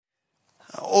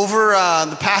Over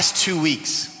the past 2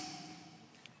 weeks,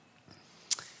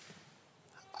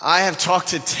 I have talked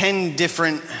to 10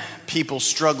 different people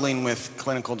struggling with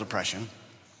clinical depression.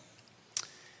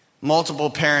 Multiple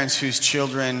parents whose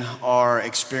children are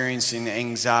experiencing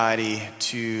anxiety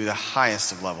to the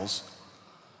highest of levels.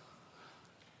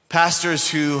 Pastors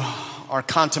who are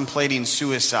contemplating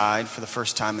suicide for the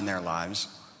first time in their lives.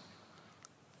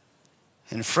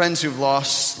 And friends who've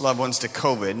lost loved ones to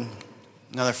COVID.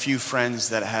 Another few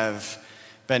friends that have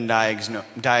been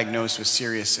diagnosed with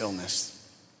serious illness.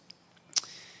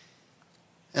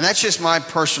 And that's just my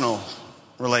personal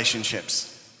relationships.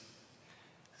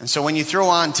 And so when you throw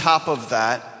on top of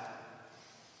that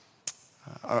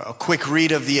a quick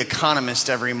read of The Economist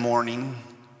every morning,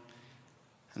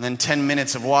 and then 10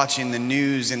 minutes of watching the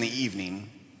news in the evening,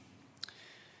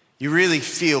 you really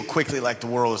feel quickly like the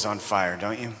world is on fire,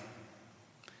 don't you?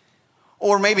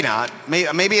 Or maybe not.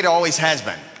 Maybe it always has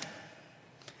been.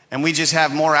 And we just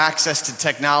have more access to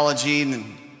technology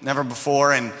than never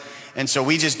before, and so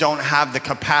we just don't have the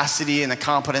capacity and the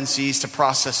competencies to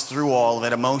process through all of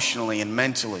it emotionally and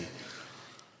mentally.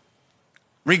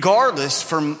 Regardless,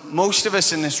 for most of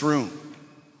us in this room,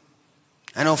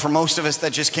 I know for most of us that I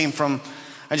just came from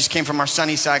our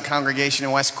Sunnyside congregation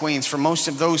in West Queens. For most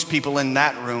of those people in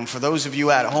that room, for those of you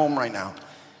at home right now,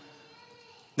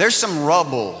 there's some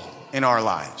rubble in our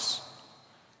lives.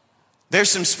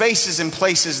 There's some spaces and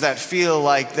places that feel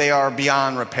like they are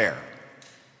beyond repair,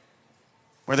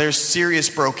 where there's serious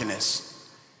brokenness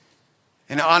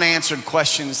and unanswered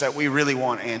questions that we really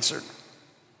want answered.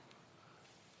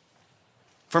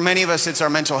 For many of us, it's our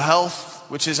mental health,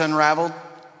 which is unraveled.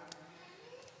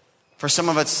 For some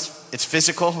of us, it's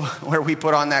physical, where we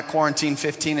put on that quarantine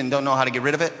 15 and don't know how to get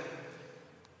rid of it.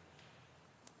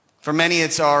 For many,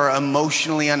 it's our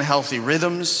emotionally unhealthy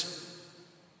rhythms.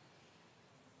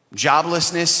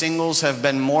 Joblessness, singles have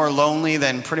been more lonely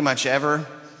than pretty much ever,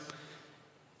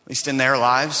 at least in their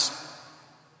lives.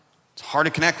 It's hard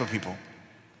to connect with people.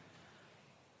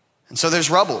 And so there's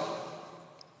rubble.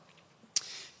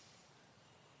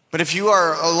 But if you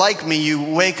are like me, you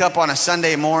wake up on a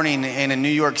Sunday morning in a New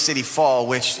York City fall,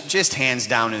 which just hands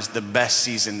down is the best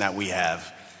season that we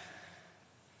have.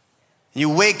 You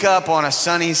wake up on a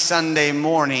sunny Sunday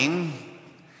morning,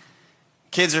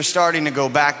 kids are starting to go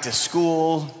back to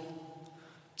school.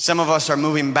 Some of us are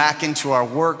moving back into our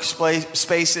work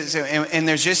spaces, and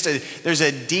there's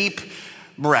a deep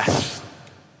breath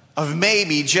of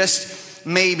maybe, just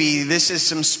maybe, this is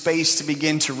some space to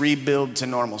begin to rebuild to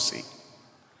normalcy.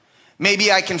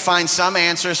 Maybe I can find some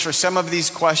answers for some of these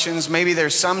questions. Maybe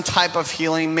there's some type of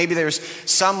healing. Maybe there's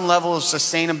some level of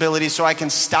sustainability so I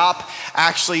can stop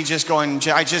actually just going,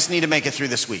 I just need to make it through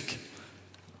this week.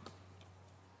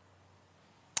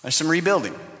 There's some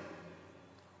rebuilding.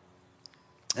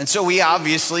 And so we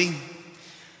obviously,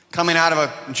 coming out of a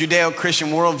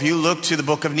Judeo-Christian worldview, look to the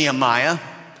book of Nehemiah.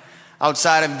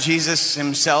 Outside of Jesus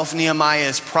himself, Nehemiah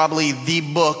is probably the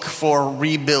book for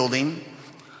rebuilding.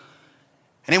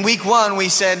 And in week 1, we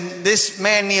said this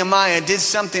man Nehemiah did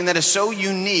something that is so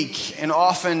unique and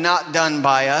often not done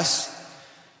by us.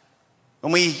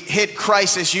 When we hit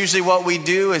crisis, usually what we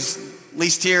do is, at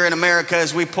least here in America,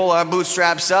 is we pull our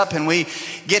bootstraps up and we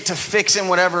get to fixing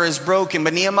whatever is broken.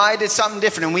 But Nehemiah did something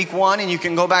different in week 1, and you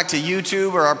can go back to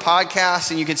YouTube or our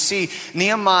podcast and you can see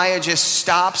Nehemiah just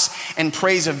stops and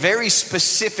prays a very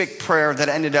specific prayer that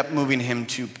ended up moving him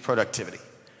to productivity.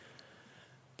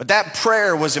 But that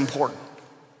prayer was important.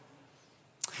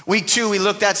 Week 2, we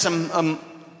looked at some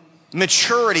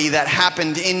maturity that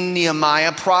happened in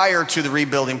Nehemiah prior to the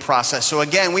rebuilding process. So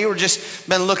again, we were just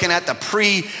been looking at the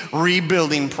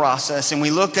pre-rebuilding process, and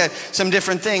we looked at some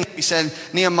different things. We said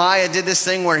Nehemiah did this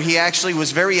thing where he actually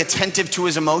was very attentive to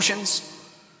his emotions.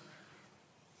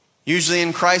 Usually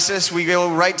in crisis, we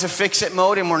go right to fix-it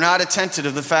mode, and we're not attentive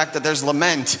to the fact that there's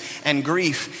lament and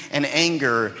grief and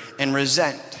anger and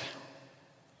resentment.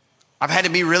 I've had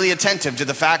to be really attentive to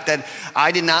the fact that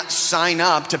I did not sign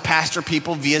up to pastor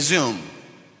people via Zoom.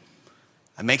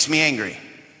 That makes me angry.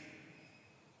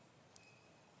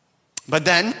 But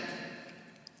then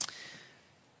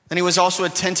he was also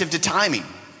attentive to timing.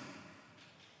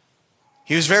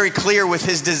 He was very clear with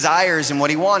his desires and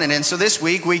what he wanted. And so this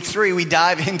week, week 3, we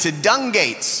dive into dung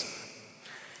gates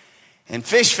and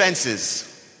fish fences.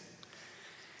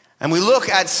 And we look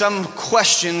at some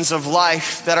questions of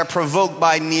life that are provoked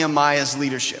by Nehemiah's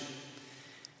leadership.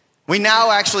 We now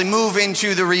actually move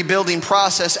into the rebuilding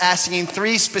process, asking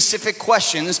 3 specific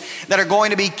questions that are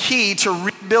going to be key to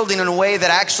rebuilding in a way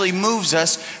that actually moves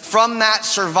us from that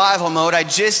survival mode. I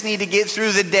just need to get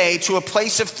through the day to a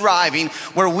place of thriving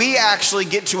where we actually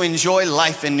get to enjoy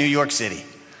life in New York City.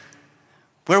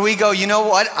 where we go, you know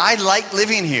what? I like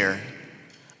living here.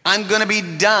 I'm going to be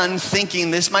done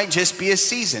thinking this might just be a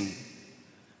season.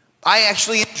 I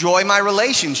actually enjoy my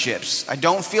relationships. I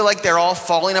don't feel like they're all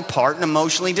falling apart and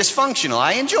emotionally dysfunctional.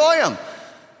 I enjoy them.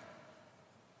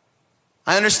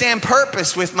 I understand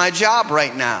purpose with my job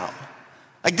right now.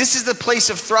 Like, this is the place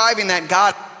of thriving that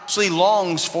God actually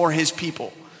longs for his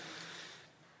people.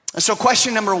 And so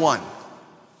question number one,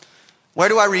 where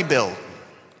do I rebuild?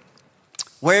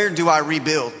 Where do I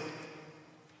rebuild?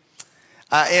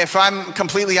 If I'm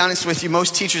completely honest with you,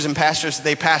 most teachers and pastors,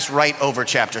 they pass right over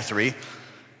chapter 3.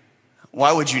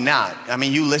 Why would you not? I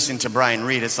mean, you listen to Brian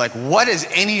Reed. It's like, what does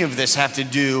any of this have to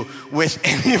do with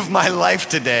any of my life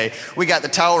today? We got the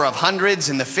Tower of Hundreds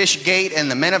and the Fish Gate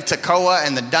and the Men of Tekoa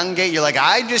and the Dung Gate. You're like,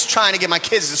 I'm just trying to get my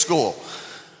kids to school.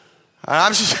 I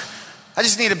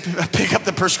just need to pick up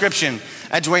the prescription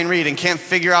at Duane Reed and can't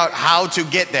figure out how to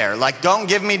get there. Like, don't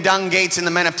give me Dung Gates and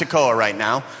the Men of Tekoa right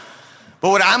now. But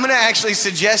what I'm going to actually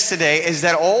suggest today is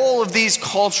that all of these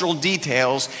cultural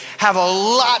details have a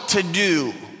lot to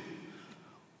do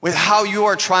with how you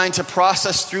are trying to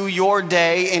process through your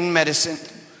day in medicine,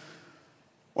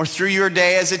 or through your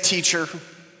day as a teacher,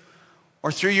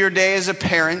 or through your day as a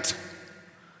parent,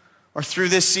 or through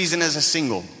this season as a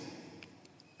single.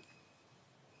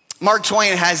 Mark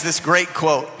Twain has this great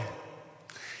quote.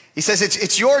 He says,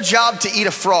 it's your job to eat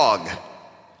a frog.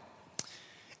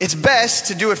 It's best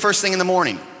to do it first thing in the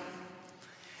morning.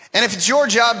 And if it's your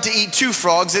job to eat 2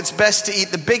 frogs, it's best to eat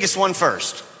the biggest one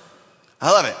first.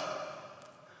 I love it.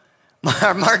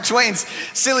 Mark Twain's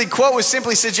silly quote was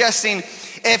simply suggesting,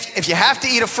 if you have to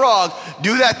eat a frog,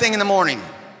 do that thing in the morning.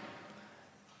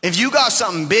 If you got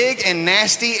something big and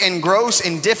nasty and gross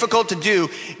and difficult to do,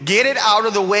 get it out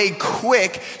of the way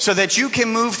quick so that you can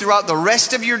move throughout the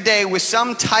rest of your day with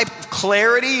some type of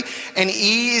clarity and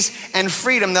ease and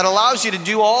freedom that allows you to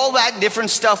do all that different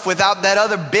stuff without that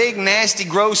other big, nasty,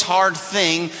 gross, hard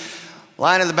thing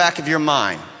lying in the back of your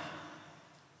mind.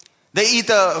 The eat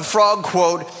the frog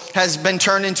quote has been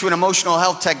turned into an emotional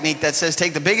health technique that says,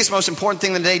 take the biggest, most important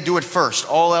thing of the day, do it first.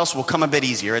 All else will come a bit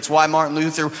easier. It's why Martin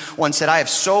Luther once said, I have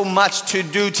so much to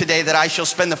do today that I shall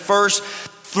spend the first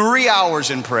 3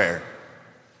 hours in prayer.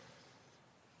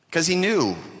 Because he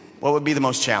knew what would be the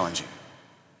most challenging.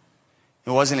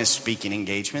 It wasn't his speaking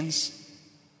engagements.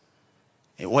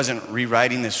 It wasn't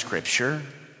rewriting the scripture.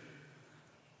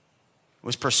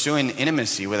 Was pursuing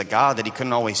intimacy with a God that he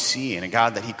couldn't always see and a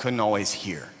God that he couldn't always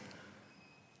hear.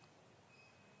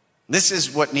 This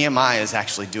is what Nehemiah is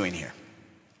actually doing here.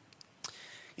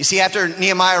 You see, after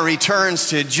Nehemiah returns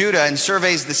to Judah and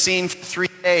surveys the scene for 3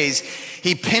 days,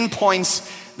 he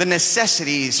pinpoints the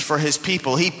necessities for his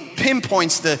people. He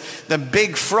pinpoints the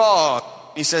big frog.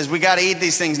 He says, we got to eat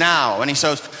these things now. And he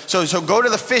says, so go to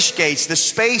the fish gates, the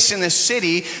space in the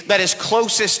city that is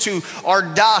closest to our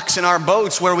docks and our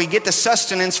boats where we get the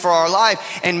sustenance for our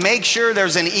life, and make sure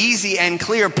there's an easy and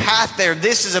clear path there.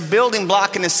 This is a building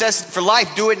block and necessity for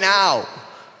life. Do it now.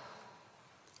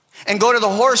 And go to the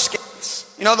horse gates.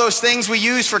 You know, those things we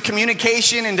use for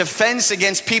communication and defense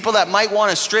against people that might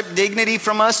want to strip dignity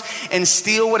from us and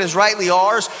steal what is rightly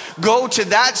ours. Go to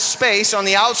that space on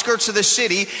the outskirts of the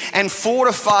city and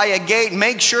fortify a gate.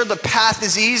 Make sure the path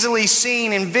is easily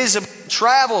seen and visible,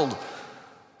 traveled.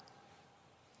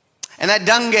 And that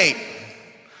dung gate,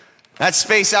 that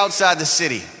space outside the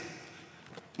city,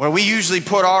 where we usually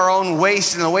put our own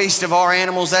waste and the waste of our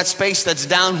animals, that space that's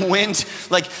downwind,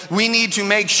 like, we need to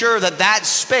make sure that that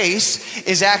space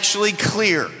is actually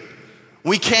clear.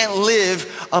 We can't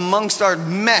live amongst our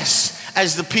mess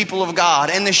as the people of God.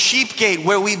 And the sheep gate,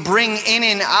 where we bring in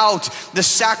and out the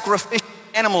sacrificial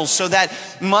animals so that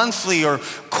monthly or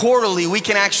quarterly we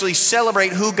can actually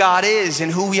celebrate who God is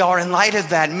and who we are in light of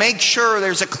that. Make sure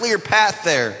there's a clear path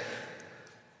there.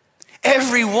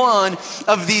 Every one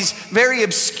of these very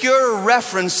obscure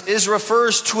references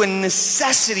refers to a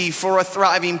necessity for a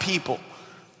thriving people.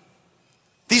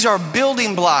 These are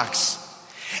building blocks.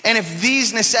 And if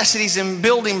these necessities and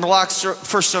building blocks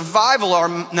for survival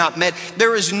are not met,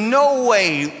 there is no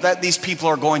way that these people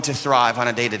are going to thrive on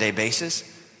a day-to-day basis.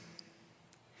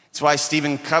 That's why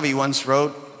Stephen Covey once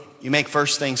wrote, you make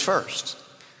first things first.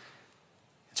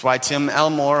 That's why Tim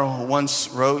Elmore once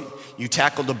wrote, you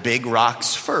tackle the big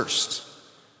rocks first.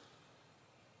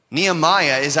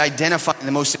 Nehemiah is identifying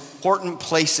the most important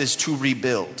places to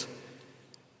rebuild.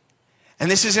 And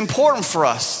this is important for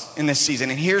us in this season,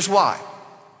 and here's why.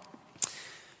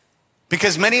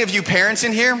 Because many of you parents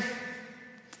in here,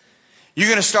 You're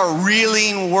going to start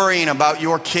really worrying about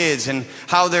your kids and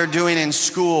how they're doing in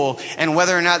school and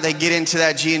whether or not they get into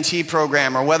that G&T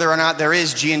program or whether or not there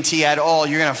is G&T at all.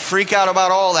 You're going to freak out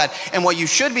about all that. And what you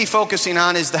should be focusing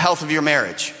on is the health of your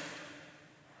marriage.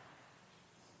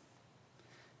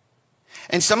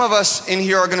 And some of us in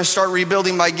here are going to start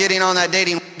rebuilding by getting on that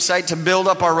dating website to build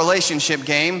up our relationship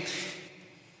game,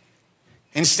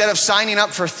 instead of signing up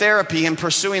for therapy and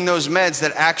pursuing those meds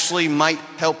that actually might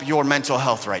help your mental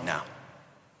health right now.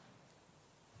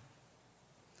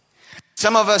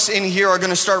 Some of us in here are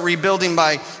going to start rebuilding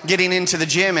by getting into the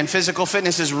gym, and physical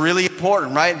fitness is really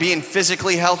important, right? Being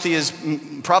physically healthy is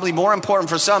probably more important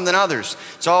for some than others.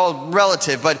 It's all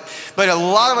relative, but a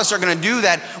lot of us are going to do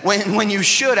that when you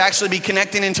should actually be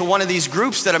connecting into one of these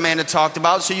groups that Amanda talked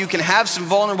about, so you can have some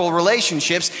vulnerable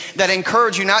relationships that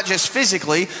encourage you not just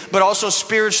physically, but also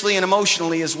spiritually and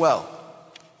emotionally as well.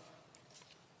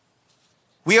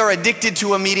 We are addicted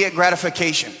to immediate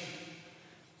gratification.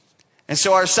 And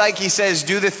so our psyche says,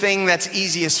 do the thing that's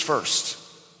easiest first.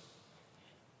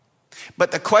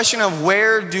 But the question of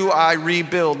where do I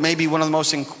rebuild may be one of the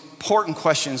most important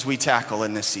questions we tackle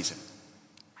in this season.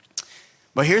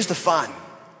 But here's the fun.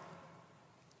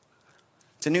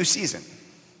 It's a new season.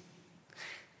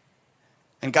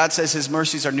 And God says his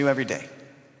mercies are new every day.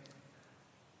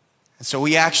 And so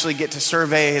we actually get to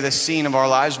survey the scene of our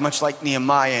lives, much like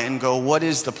Nehemiah, and go, what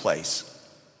is the place?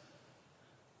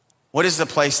 What is the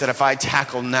place that if I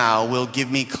tackle now will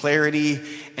give me clarity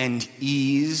and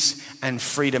ease and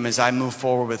freedom as I move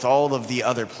forward with all of the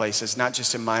other places, not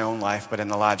just in my own life, but in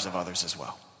the lives of others as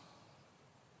well?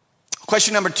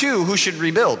 Question number 2, who should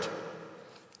rebuild?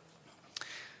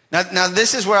 Now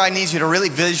this is where I need you to really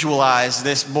visualize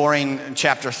this boring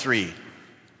chapter 3.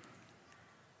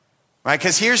 Right,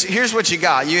 because here's what you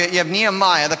got. You have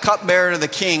Nehemiah, the cupbearer to the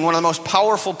king, one of the most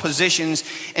powerful positions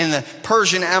in the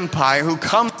Persian Empire, who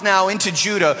comes now into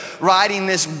Judah riding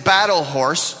this battle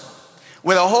horse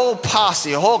with a whole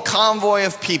posse, a whole convoy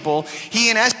of people.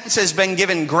 He, in essence, has been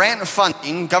given grant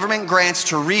funding, government grants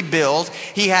to rebuild.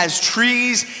 He has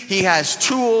trees, he has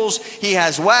tools, he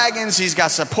has wagons, he's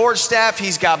got support staff,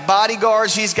 he's got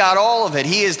bodyguards, he's got all of it.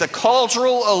 He is the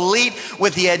cultural elite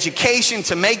with the education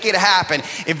to make it happen.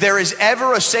 If there is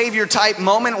ever a savior type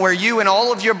moment where you and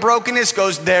all of your brokenness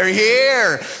goes, they're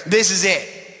here, this is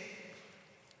it.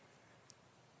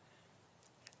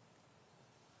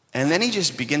 And then he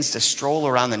just begins to stroll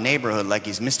around the neighborhood like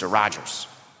he's Mr. Rogers.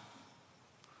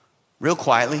 Real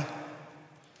quietly,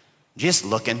 just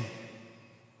looking,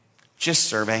 just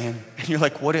surveying. And you're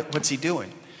like, what's he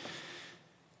doing?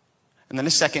 And then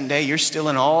the second day, you're still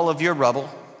in all of your rubble.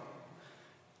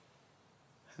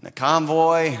 And the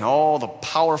convoy and all the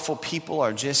powerful people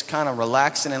are just kind of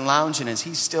relaxing and lounging as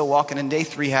he's still walking, and day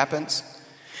 3 happens.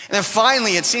 And then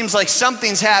finally, it seems like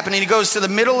something's happening. He goes to the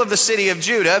middle of the city of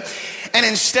Judah, and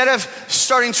instead of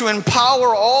starting to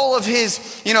empower all of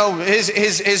his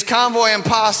convoy and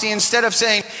posse, instead of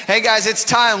saying, hey guys, it's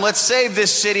time, let's save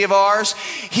this city of ours,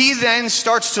 he then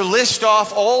starts to list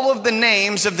off all of the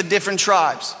names of the different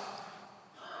tribes,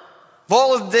 of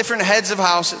all of the different heads of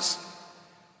houses.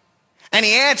 And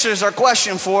he answers our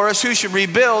question for us, who should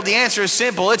rebuild? The answer is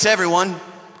simple, it's everyone.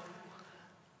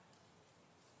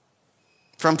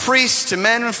 From priests to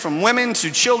men, from women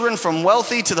to children, from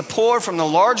wealthy to the poor, from the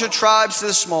larger tribes to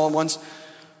the small ones.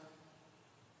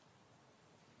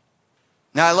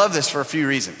 Now, I love this for a few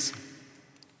reasons.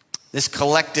 This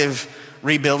collective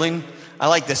rebuilding, I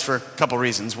like this for a couple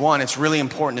reasons. One, it's really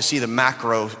important to see the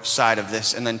macro side of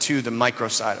this, and then 2, the micro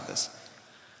side of this.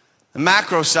 The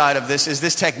macro side of this is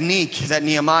this technique that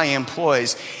Nehemiah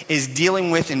employs is dealing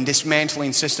with and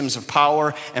dismantling systems of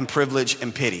power and privilege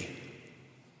and pity.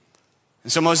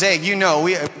 And so Mosaic, you know,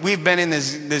 we've been in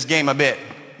this game a bit.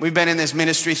 We've been in this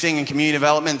ministry thing and community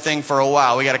development thing for a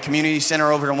while. We got a community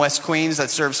center over in West Queens that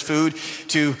serves food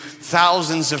to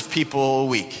thousands of people a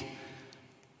week.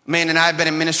 Man and I have been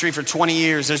in ministry for 20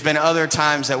 years. There's been other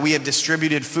times that we have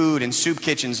distributed food and soup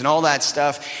kitchens and all that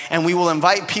stuff. And we will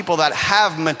invite people that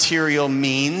have material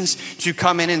means to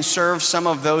come in and serve some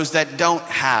of those that don't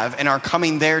have and are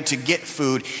coming there to get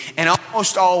food. And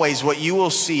almost always what you will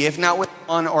see, if not with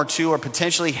 1 or 2 or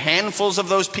potentially handfuls of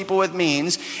those people with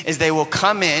means, is they will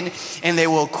come in and they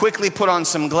will quickly put on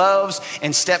some gloves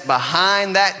and step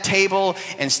behind that table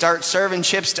and start serving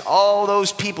chips to all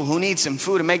those people who need some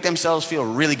food and make themselves feel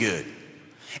really good.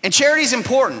 And charity is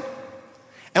important.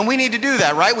 And we need to do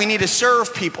that, right? We need to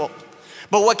serve people.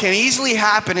 But what can easily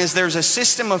happen is there's a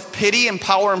system of pity and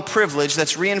power and privilege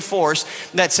that's reinforced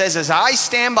that says, as I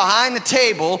stand behind the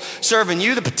table serving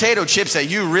you the potato chips that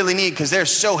you really need because they're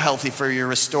so healthy for your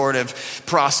restorative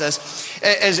process,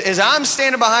 as I'm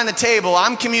standing behind the table,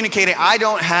 I'm communicating, I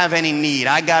don't have any need.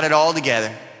 I got it all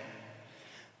together.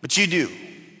 But you do.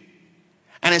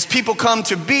 And as people come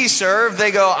to be served,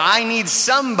 they go, I need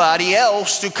somebody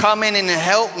else to come in and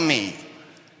help me.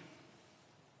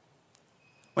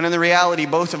 When in the reality,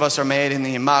 both of us are made in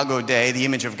the imago Dei, the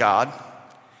image of God,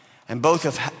 and both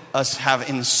of us have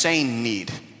insane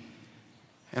need.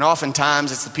 And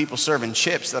oftentimes, it's the people serving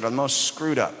chips that are most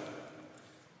screwed up.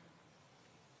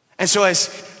 And so as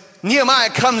Nehemiah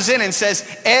comes in and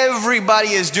says, everybody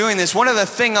is doing this, one of the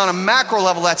things on a macro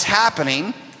level that's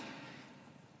happening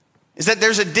is that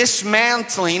there's a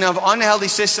dismantling of unhealthy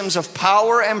systems of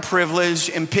power and privilege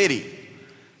and pity.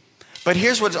 But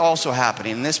here's what's also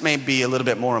happening, and this may be a little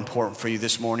bit more important for you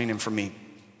this morning and for me.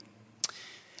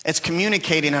 It's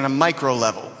communicating on a micro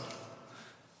level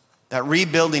that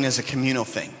rebuilding is a communal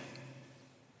thing.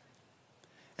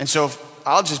 And so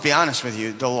I'll just be honest with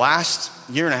you, the last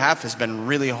year and a half has been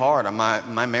really hard on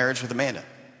my marriage with Amanda.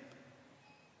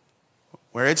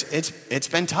 Where it's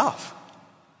been tough.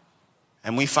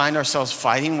 And we find ourselves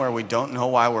fighting where we don't know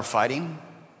why we're fighting.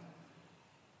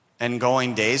 And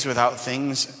going days without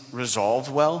things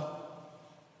resolved well.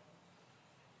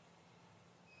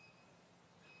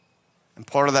 And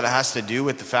part of that has to do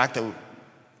with the fact that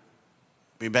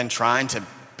we've been trying to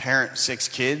parent 6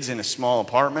 kids in a small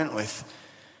apartment with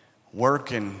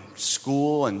work and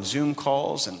school and Zoom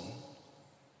calls. And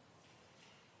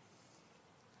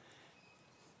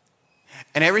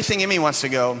everything in me wants to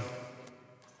go,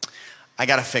 I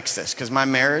got to fix this because my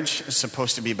marriage is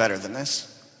supposed to be better than this.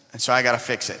 And so I got to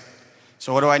fix it.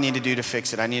 So what do I need to do to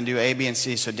fix it? I need to do A, B, and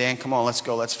C. So Dan, come on, let's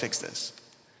go. Let's fix this.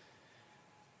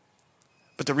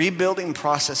 But the rebuilding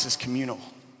process is communal,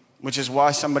 which is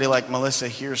why somebody like Melissa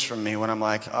hears from me when I'm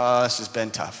like, oh, this has been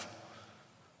tough.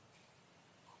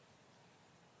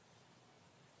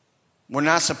 We're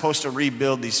not supposed to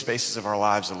rebuild these spaces of our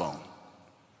lives alone.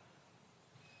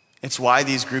 It's why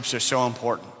these groups are so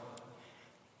important.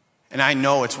 And I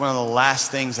know it's one of the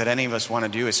last things that any of us want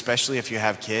to do, especially if you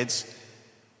have kids.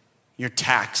 You're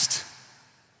taxed.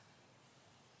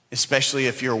 Especially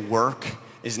if your work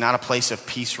is not a place of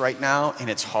peace right now and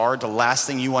it's hard. The last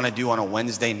thing you want to do on a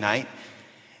Wednesday night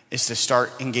is to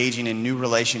start engaging in new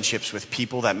relationships with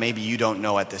people that maybe you don't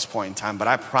know at this point in time. But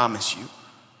I promise you,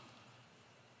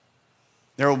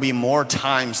 there will be more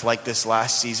times like this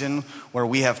last season where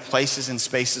we have places and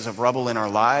spaces of rubble in our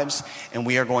lives, and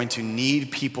we are going to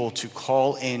need people to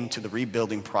call into the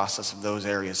rebuilding process of those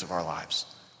areas of our lives.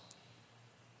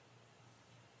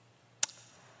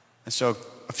 And so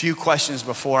a few questions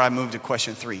before I move to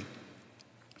question 3.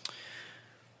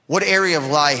 What area of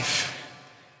life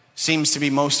seems to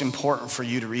be most important for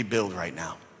you to rebuild right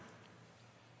now?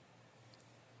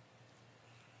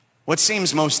 What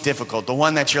seems most difficult? The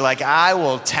one that you're like, I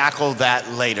will tackle that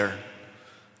later.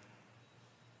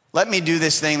 Let me do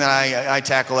this thing that I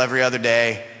tackle every other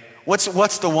day.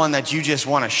 What's the one that you just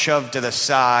want to shove to the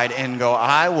side and go,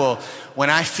 I will, when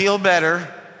I feel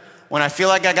better, when I feel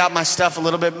like I got my stuff a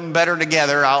little bit better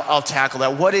together, I'll tackle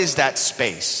that. What is that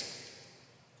space?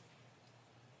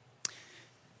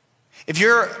 If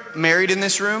you're married in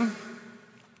this room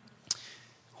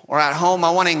or at home,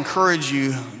 I want to encourage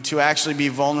you to actually be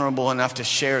vulnerable enough to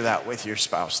share that with your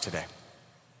spouse today.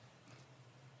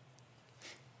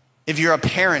 If you're a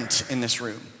parent in this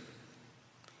room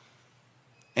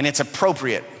and it's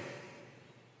appropriate,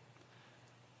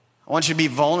 I want you to be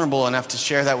vulnerable enough to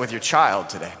share that with your child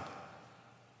today.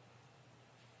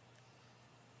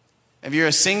 If you're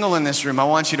a single in this room, I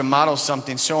want you to model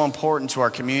something so important to our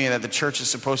community that the church is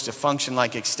supposed to function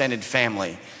like extended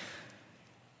family.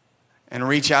 And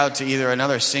reach out to either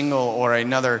another single or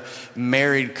another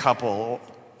married couple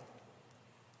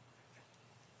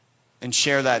and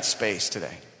share that space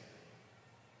today.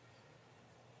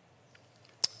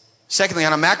 Secondly,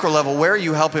 on a macro level, where are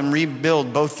you helping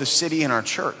rebuild both the city and our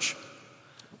church?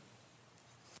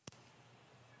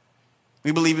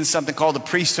 We believe in something called the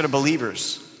priesthood of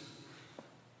believers,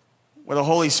 where the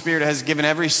Holy Spirit has given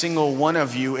every single one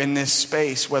of you in this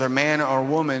space, whether man or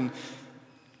woman,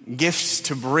 gifts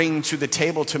to bring to the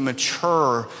table to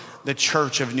mature the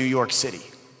church of New York City.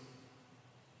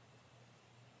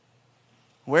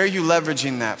 Where are you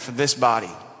leveraging that for this body?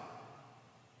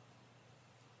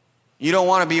 You don't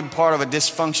want to be a part of a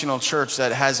dysfunctional church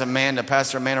that has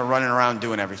Pastor Amanda running around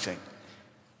doing everything.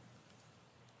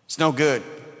 It's no good.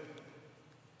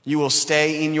 You will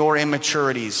stay in your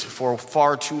immaturities for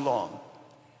far too long.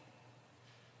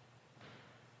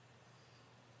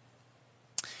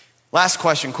 Last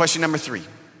question, question number 3.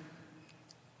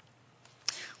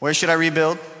 Where should I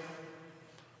rebuild?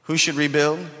 Who should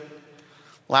rebuild?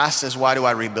 Last is, why do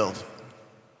I rebuild?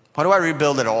 Why do I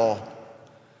rebuild at all?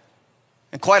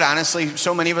 And quite honestly,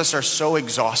 so many of us are so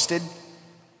exhausted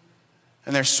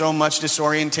and there's so much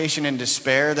disorientation and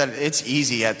despair that it's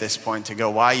easy at this point to go,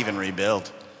 why even rebuild?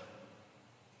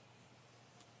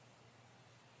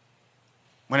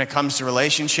 When it comes to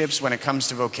relationships, when it comes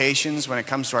to vocations, when it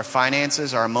comes to our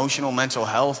finances, our emotional, mental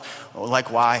health,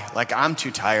 like why? Like I'm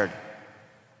too tired.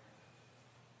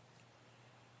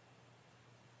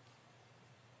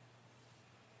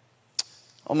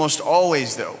 Almost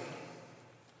always, though,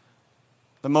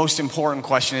 the most important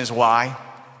question is why.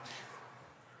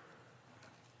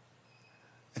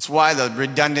 It's why the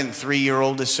redundant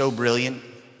 3-year-old is so brilliant.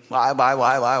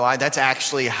 Why? That's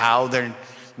actually how they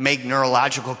make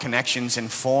neurological connections and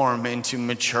form into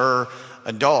mature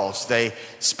adults. They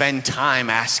spend time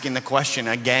asking the question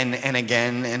again and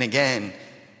again and again.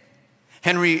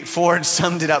 Henry Ford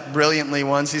summed it up brilliantly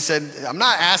once. He said, I'm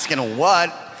not asking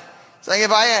what. It's like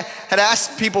if I had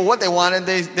asked people what they wanted,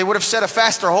 they would have said a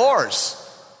faster horse.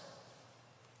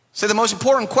 So the most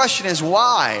important question is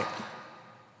why?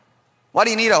 Why do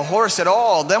you need a horse at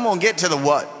all? Then we'll get to the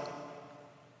what.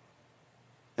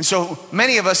 And so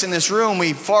many of us in this room,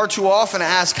 we far too often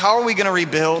ask, how are we going to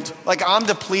rebuild? Like, I'm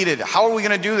depleted. How are we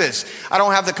going to do this? I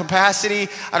don't have the capacity.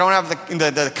 I don't have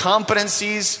the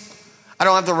competencies. I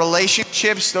don't have the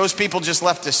relationships. Those people just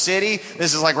left the city.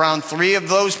 This is like round 3 of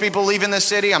those people leaving the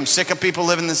city. I'm sick of people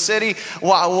living in the city.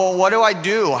 Well, what do I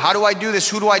do? How do I do this?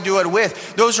 Who do I do it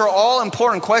with? Those are all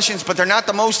important questions, but they're not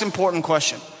the most important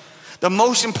question. The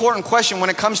most important question when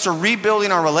it comes to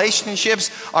rebuilding our relationships,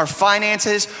 our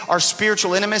finances, our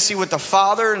spiritual intimacy with the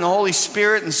Father and the Holy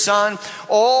Spirit and Son,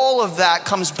 all of that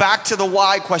comes back to the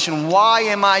why question. Why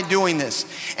am I doing this?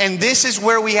 And this is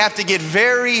where we have to get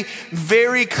very,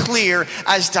 very clear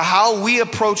as to how we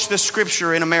approach the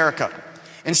Scripture in America.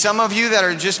 And some of you that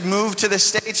are just moved to the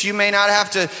States, you may not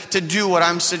have to do what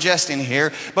I'm suggesting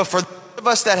here. But for those of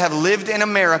us that have lived in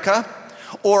America,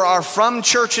 or are from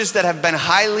churches that have been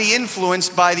highly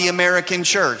influenced by the American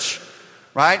church,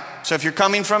 right? So if you're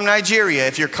coming from Nigeria,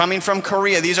 if you're coming from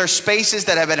Korea, these are spaces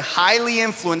that have been highly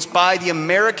influenced by the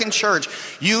American church.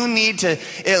 You need to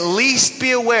at least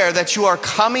be aware that you are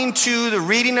coming to the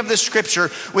reading of the Scripture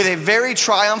with a very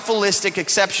triumphalistic,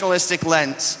 exceptionalistic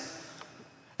lens.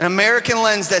 An American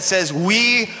lens that says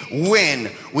we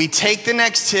win. We take the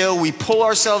next hill. We pull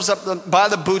ourselves up by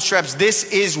the bootstraps. This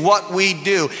is what we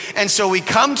do. And so we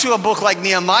come to a book like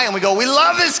Nehemiah and we go, we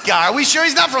love this guy. Are we sure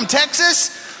he's not from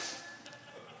Texas?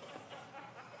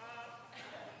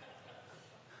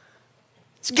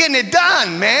 He's getting it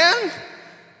done, man.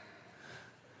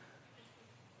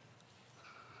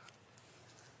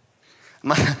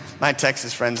 My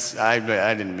Texas friends, I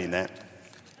didn't mean that.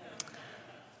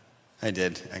 I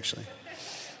did, actually.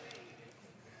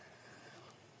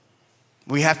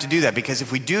 We have to do that because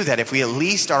if we do that, if we at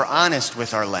least are honest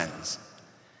with our lens,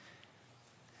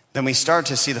 then we start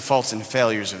to see the faults and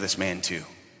failures of this man too.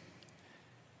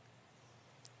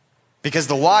 Because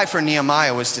the why for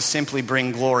Nehemiah was to simply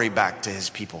bring glory back to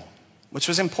his people, which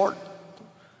was important.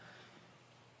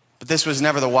 But this was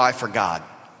never the why for God.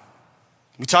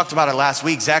 We talked about it last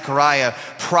week. Zechariah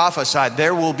prophesied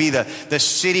there will be the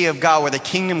city of God where the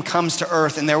kingdom comes to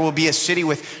earth, and there will be a city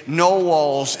with no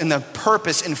walls, and the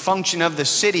purpose and function of the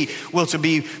city will to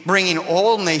be bringing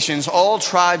all nations, all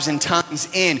tribes and tongues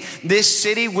in. This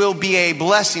city will be a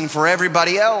blessing for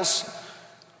everybody else.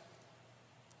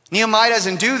 Nehemiah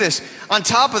doesn't do this. On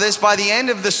top of this, by the end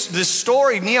of this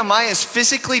story, Nehemiah is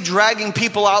physically dragging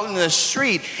people out in the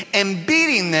street and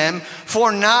beating them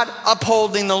for not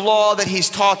upholding the law that he's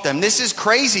taught them. This is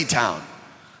crazy town.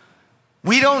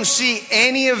 We don't see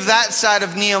any of that side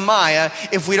of Nehemiah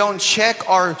if we don't check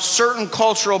our certain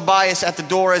cultural bias at the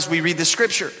door as we read the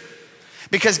Scripture.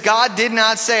 Because God did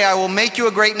not say, I will make you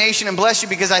a great nation and bless you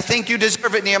because I think you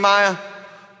deserve it, Nehemiah.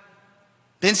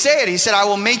 Didn't say it. He said, I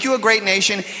will make you a great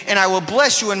nation and I will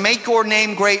bless you and make your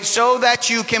name great so that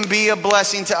you can be a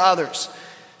blessing to others.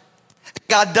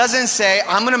 God doesn't say,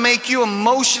 I'm going to make you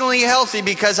emotionally healthy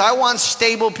because I want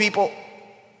stable people.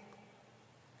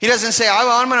 He doesn't say,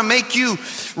 I'm going to make you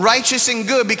righteous and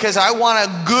good because I want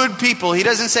a good people. He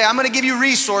doesn't say, I'm going to give you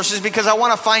resources because I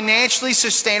want a financially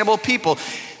sustainable people.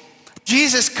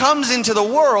 Jesus comes into the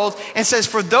world and says,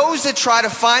 for those that try to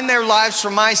find their lives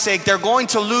for my sake, they're going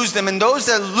to lose them. And those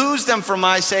that lose them for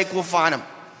my sake will find them.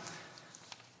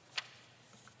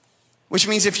 Which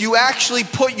means if you actually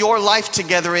put your life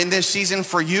together in this season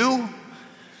for you,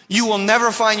 you will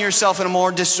never find yourself in a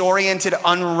more disoriented,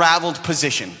 unraveled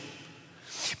position.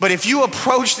 But if you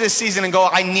approach this season and go,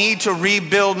 I need to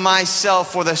rebuild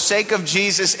myself for the sake of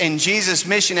Jesus and Jesus'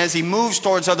 mission as he moves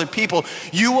towards other people,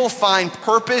 you will find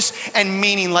purpose and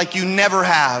meaning like you never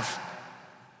have.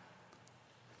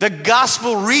 The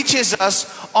gospel reaches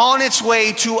us on its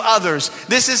way to others.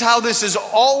 This is how this has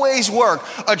always worked.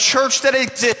 A church that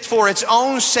exists for its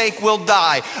own sake will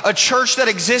die. A church that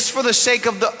exists for the sake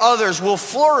of the others will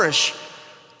flourish.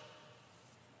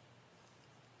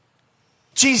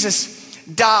 Jesus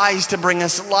dies to bring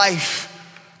us life.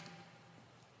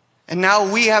 And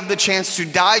now we have the chance to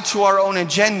die to our own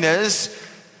agendas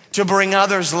to bring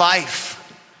others life.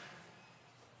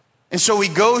 And so we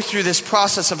go through this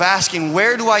process of asking,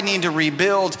 where do I need to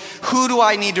rebuild? Who do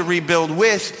I need to rebuild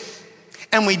with?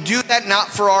 And we do that not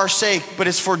for our sake, but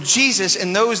it's for Jesus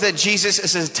and those that Jesus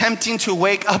is attempting to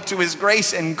wake up to his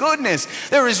grace and goodness.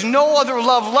 There is no other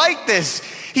love like this.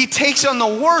 He takes on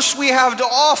the worst we have to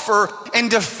offer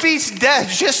and defeats death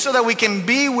just so that we can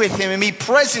be with him and be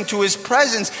present to his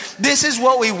presence. This is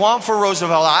what we want for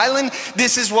Roosevelt Island.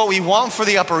 This is what we want for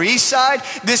the Upper East Side.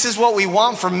 This is what we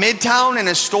want for Midtown and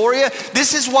Astoria.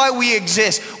 This is why we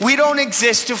exist. We don't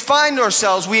exist to find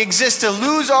ourselves. We exist to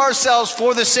lose ourselves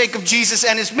for the sake of Jesus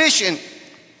and his mission.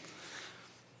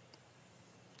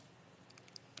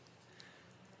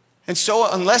 And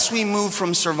so unless we move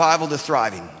from survival to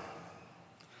thriving,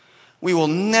 we will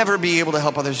never be able to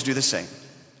help others do the same.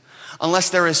 Unless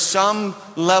there is some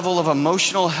level of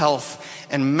emotional health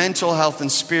and mental health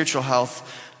and spiritual health,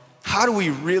 how do we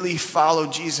really follow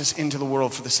Jesus into the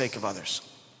world for the sake of others?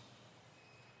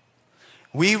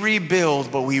 We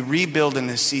rebuild, but we rebuild in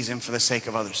this season for the sake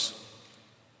of others.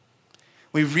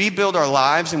 We rebuild our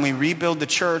lives and we rebuild the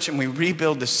church and we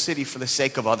rebuild the city for the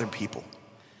sake of other people.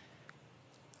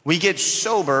 We get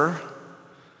sober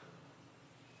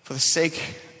for the sake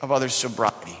of others'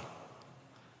 sobriety.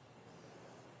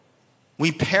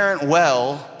 We parent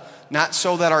well, not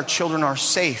so that our children are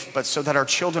safe, but so that our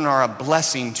children are a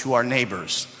blessing to our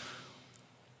neighbors.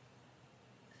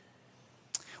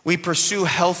 We pursue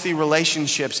healthy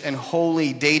relationships and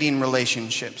holy dating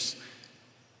relationships,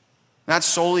 not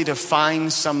solely to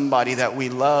find somebody that we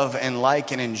love and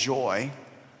like and enjoy,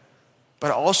 but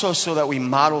also so that we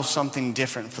model something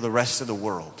different for the rest of the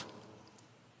world.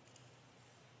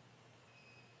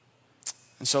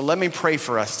 And so let me pray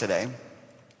for us today.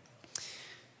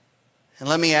 And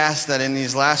let me ask that in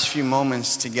these last few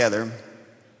moments together,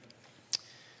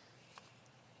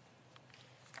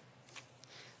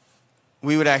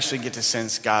 we would actually get to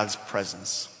sense God's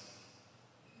presence.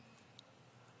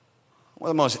 We're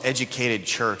the most educated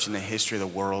church in the history of the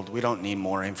world. We don't need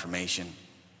more information.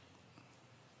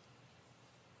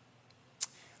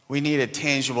 We need a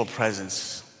tangible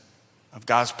presence of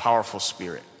God's powerful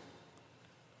Spirit.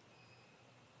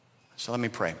 So let me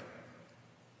pray.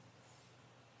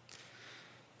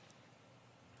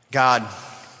 God,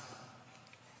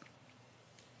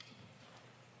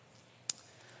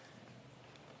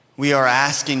 we are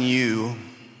asking you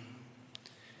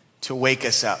to wake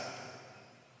us up.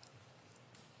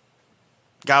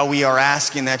 God, we are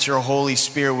asking that your Holy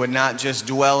Spirit would not just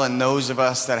dwell in those of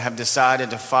us that have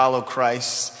decided to follow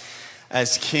Christ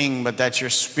as King, but that your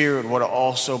Spirit would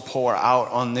also pour out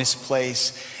on this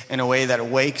place in a way that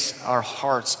wakes our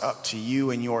hearts up to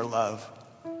you and your love.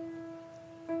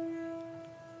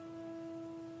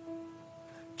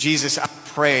 Jesus, I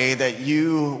pray that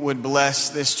you would bless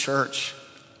this church.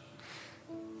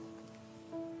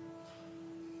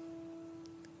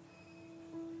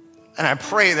 And I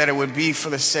pray that it would be for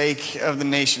the sake of the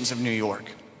nations of New York.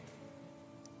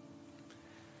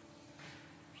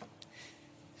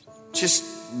 Just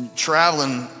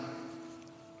traveling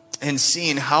and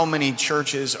seeing how many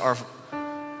churches are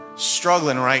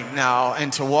struggling right now,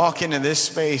 and to walk into this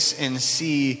space and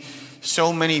see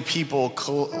so many people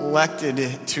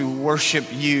collected to worship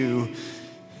you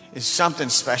is something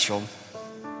special.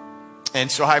 And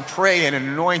so I pray an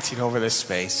anointing over this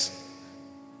space.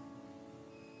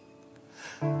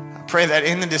 I pray that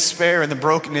in the despair and the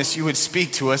brokenness, you would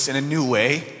speak to us in a new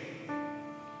way.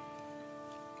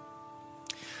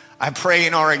 I pray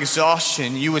in our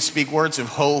exhaustion, you would speak words of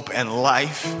hope and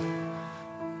life.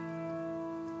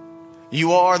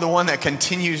 You are the one that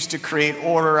continues to create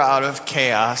order out of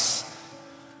chaos.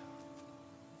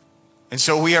 And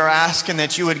so we are asking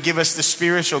that you would give us the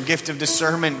spiritual gift of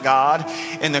discernment, God,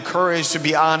 and the courage to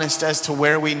be honest as to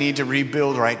where we need to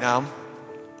rebuild right now.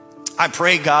 I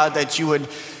pray, God, that you would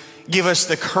give us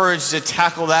the courage to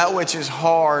tackle that which is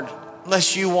hard,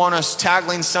 unless you want us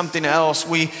tackling something else,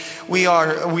 we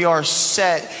are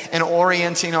set and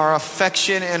orienting our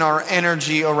affection and our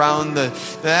energy around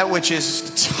that which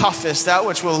is toughest, that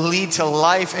which will lead to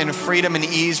life and freedom and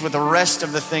ease with the rest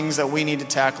of the things that we need to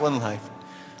tackle in life.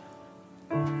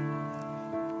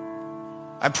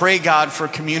 I pray, God, for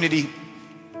community.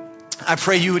 I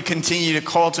pray you would continue to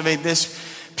cultivate this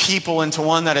people into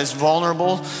one that is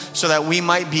vulnerable so that we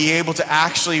might be able to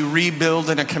actually rebuild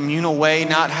in a communal way,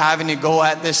 not having to go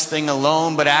at this thing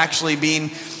alone, but actually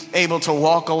being able to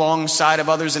walk alongside of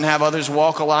others and have others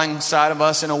walk alongside of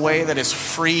us in a way that is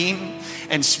freeing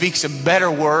and speaks a better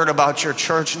word about your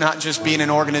church, not just being an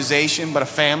organization, but a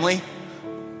family.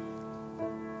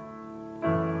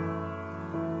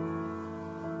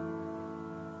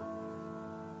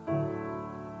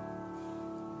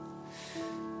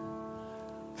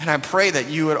 And I pray that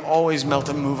you would always melt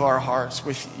and move our hearts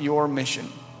with your mission,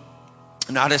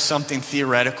 not as something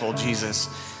theoretical, Jesus,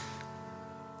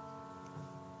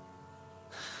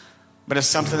 but as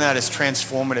something that is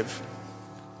transformative.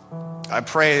 I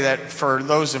pray that for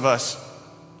those of us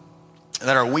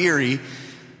that are weary,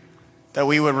 that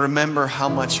we would remember how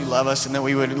much you love us and that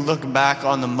we would look back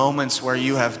on the moments where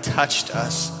you have touched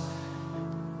us,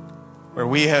 where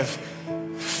we have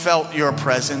felt your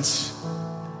presence.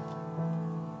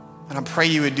 And I pray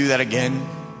you would do that again.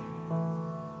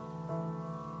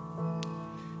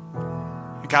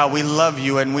 God, we love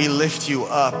you and we lift you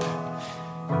up.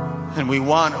 And we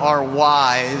want our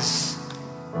whys,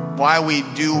 why we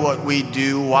do what we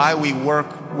do, why we work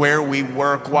where we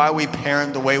work, why we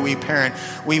parent the way we parent.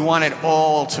 We want it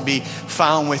all to be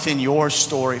found within your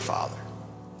story, Father.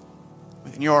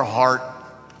 Within your heart,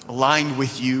 aligned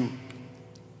with you.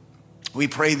 We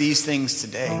pray these things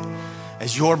today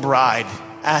as your bride,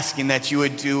 asking that you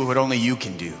would do what only you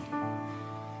can do.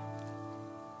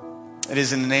 It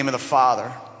is in the name of the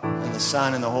Father and the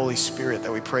Son and the Holy Spirit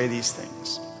that we pray these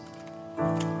things.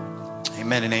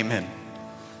 Amen and amen.